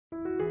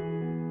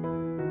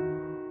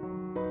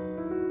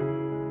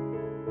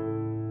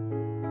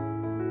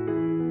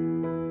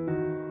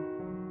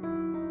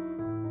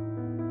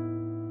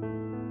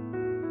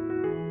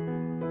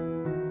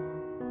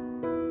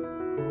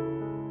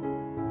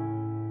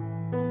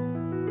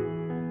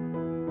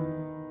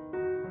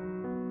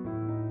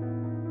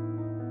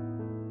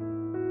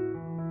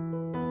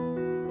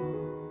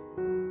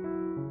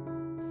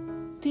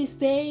This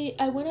day,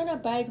 I went on a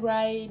bike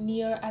ride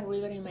near a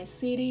river in my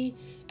city,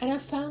 and I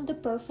found the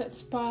perfect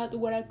spot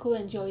where I could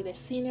enjoy the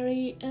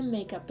scenery and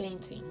make a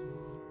painting.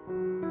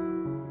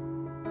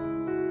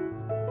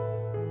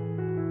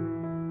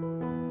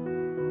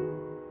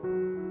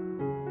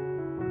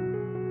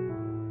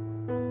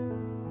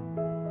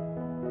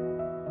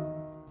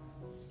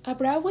 I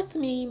brought with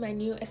me my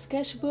new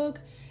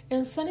sketchbook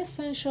and some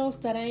essentials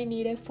that I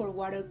needed for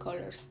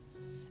watercolors.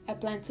 I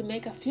plan to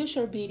make a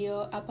future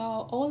video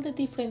about all the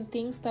different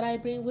things that I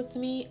bring with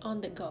me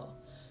on the go,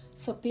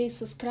 so please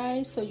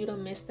subscribe so you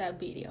don't miss that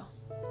video.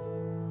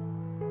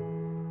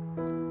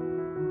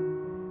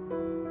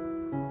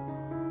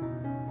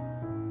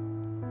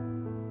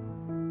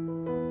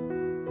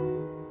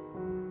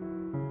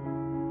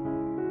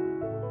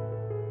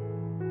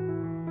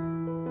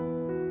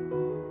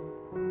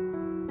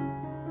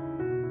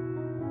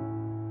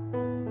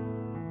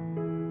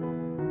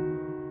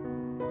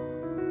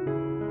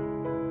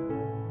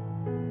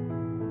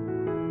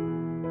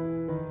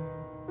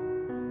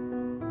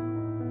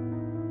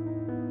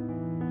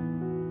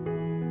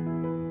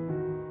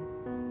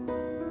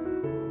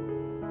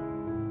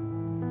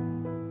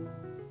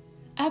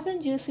 I've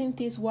been using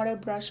these water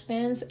brush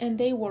pens and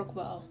they work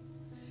well.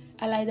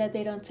 I like that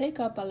they don't take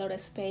up a lot of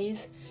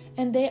space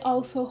and they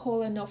also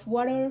hold enough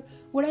water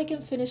where I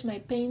can finish my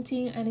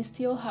painting and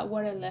still have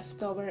water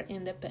left over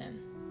in the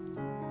pen.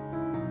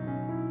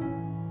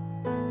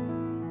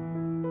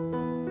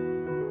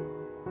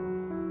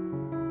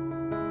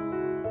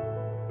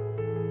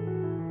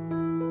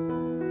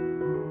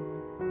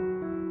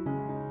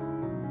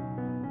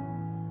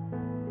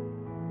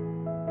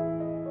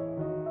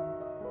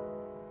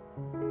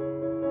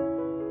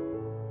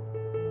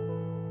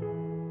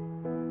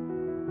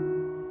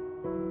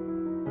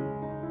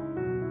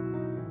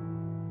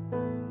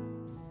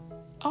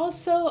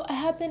 Also, I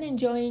have been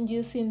enjoying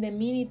using the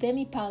mini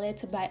Demi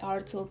palette by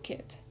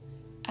Toolkit.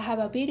 I have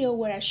a video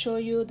where I show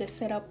you the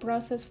setup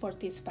process for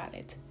this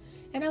palette,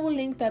 and I will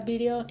link that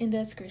video in the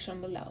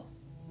description below.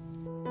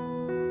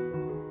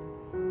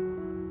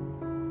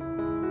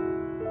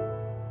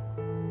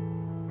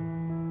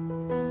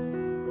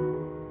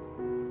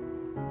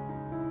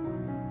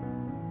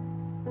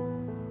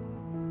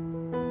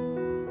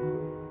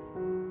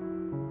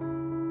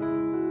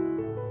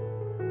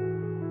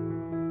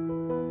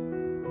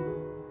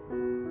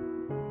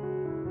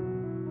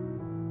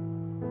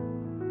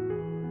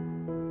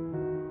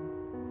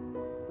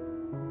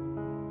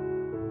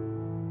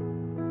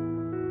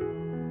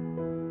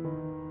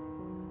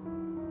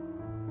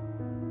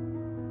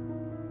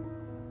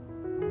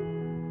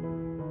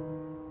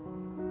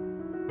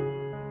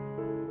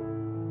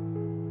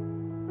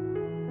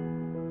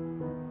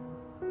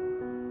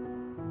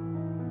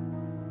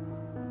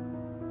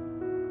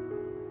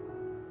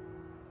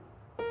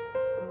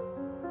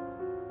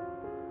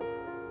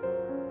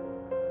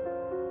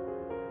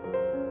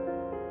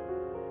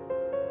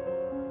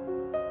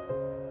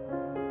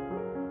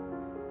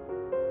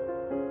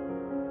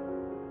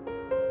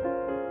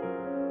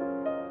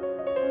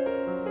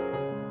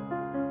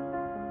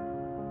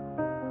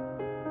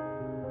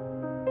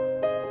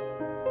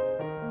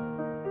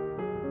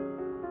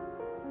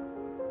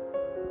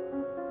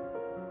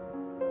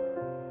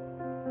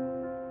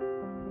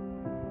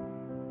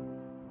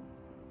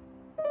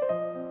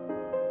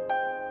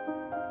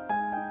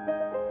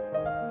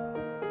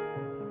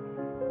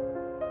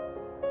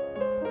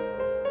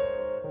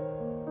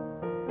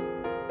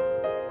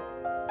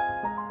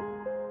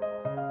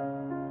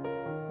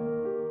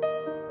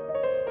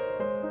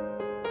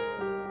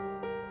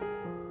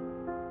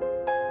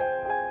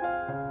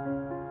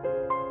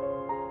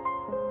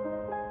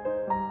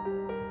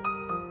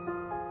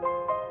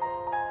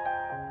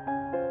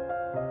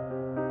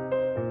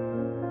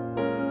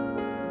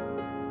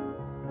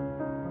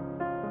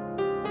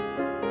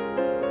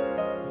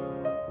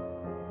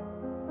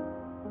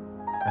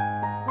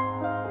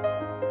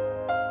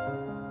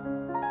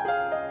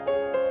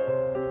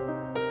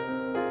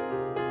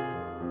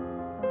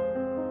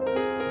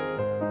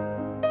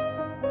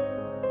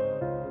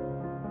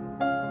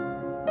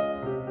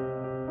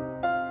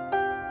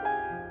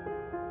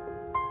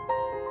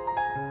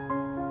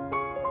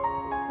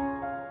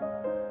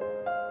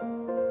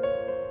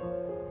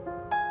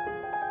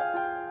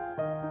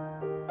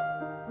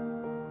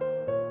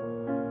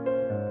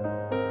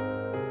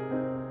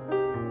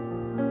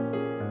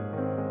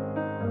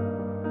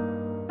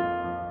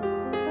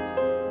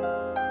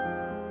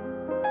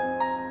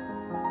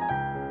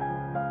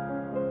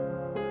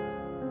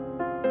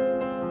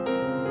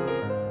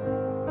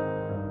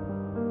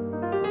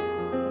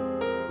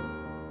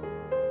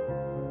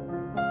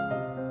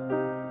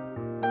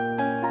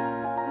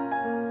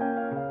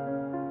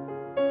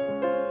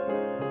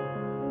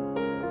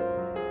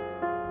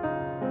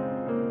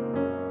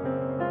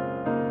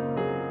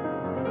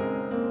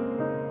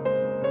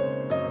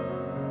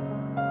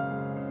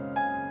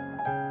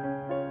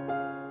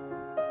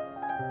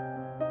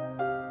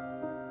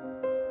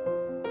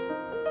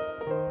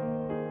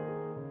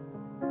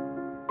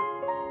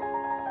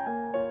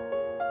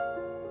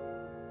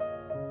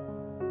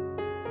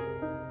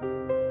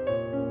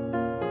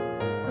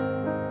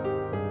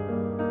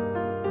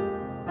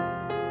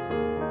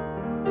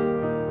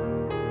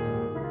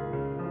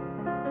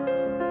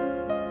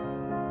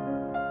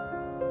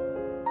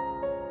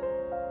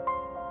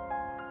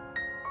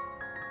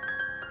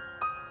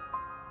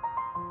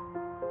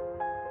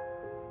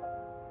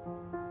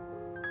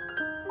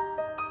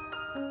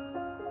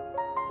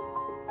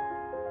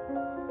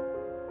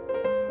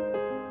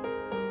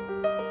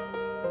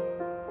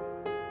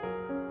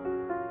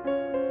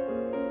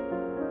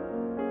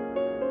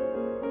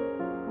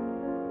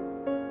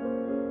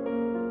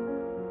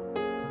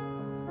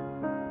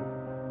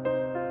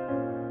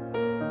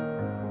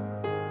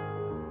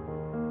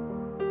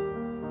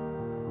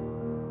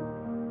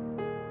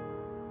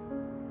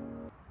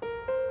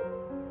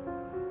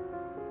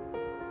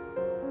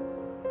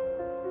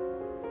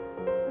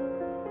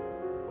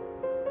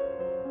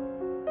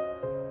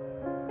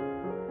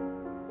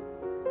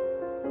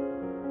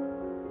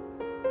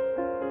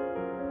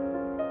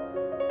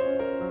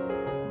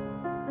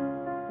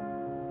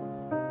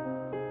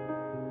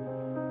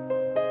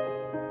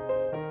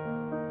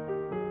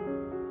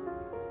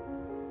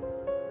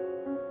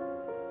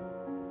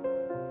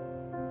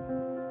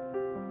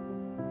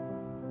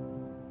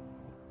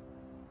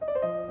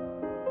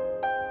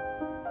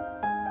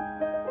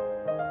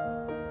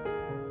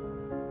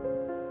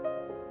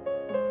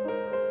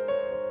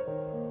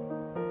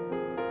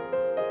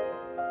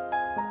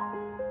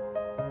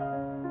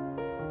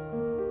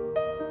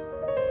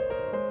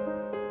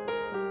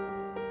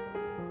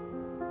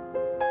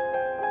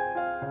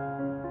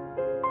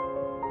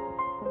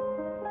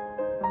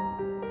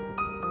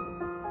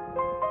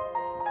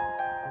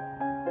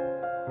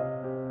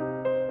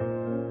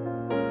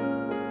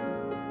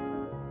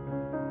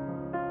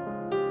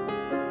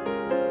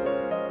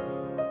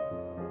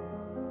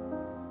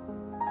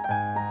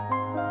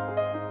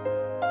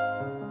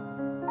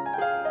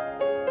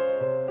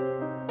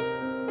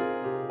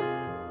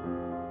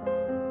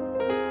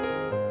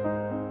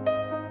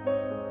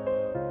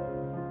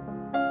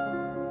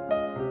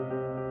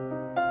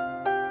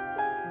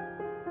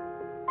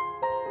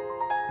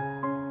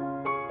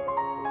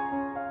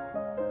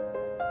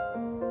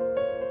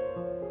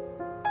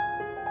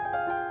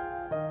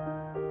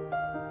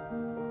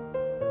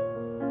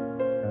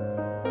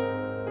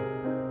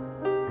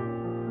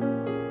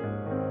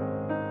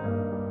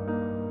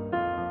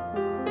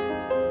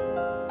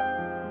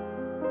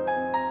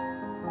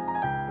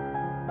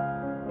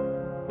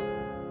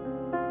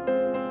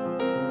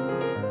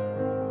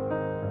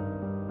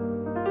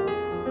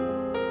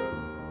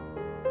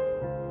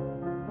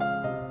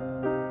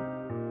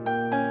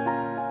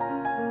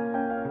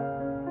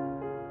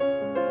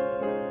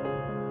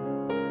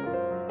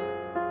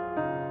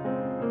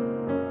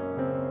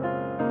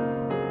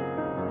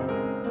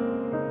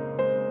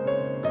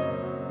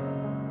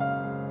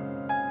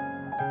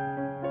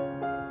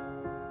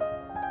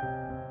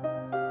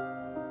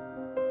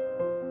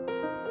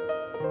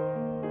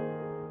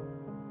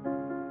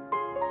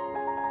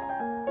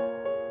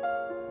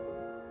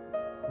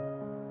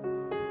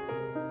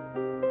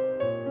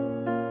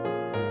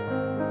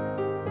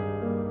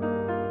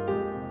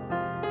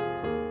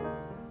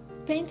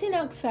 Painting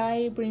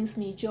outside brings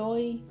me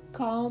joy,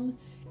 calm,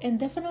 and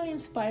definitely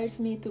inspires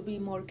me to be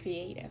more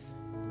creative.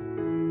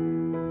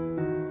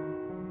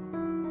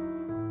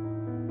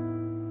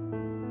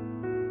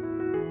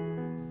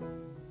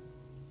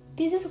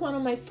 This is one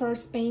of my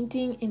first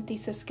painting in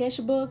this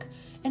sketchbook,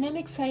 and I'm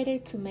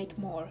excited to make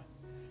more.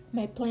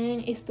 My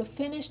plan is to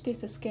finish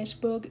this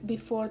sketchbook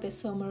before the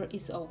summer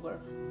is over.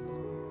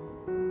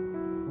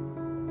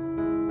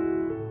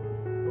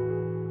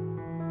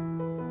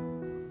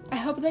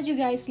 I hope that you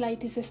guys like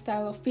this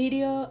style of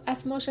video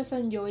as much as I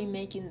enjoy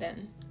making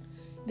them.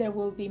 There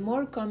will be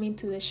more coming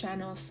to the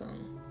channel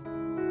soon.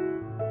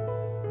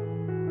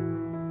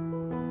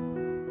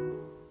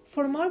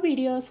 For more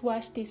videos,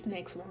 watch this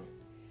next one.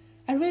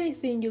 I really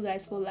think you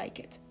guys will like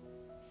it.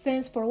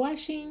 Thanks for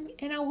watching,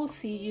 and I will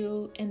see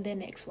you in the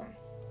next one.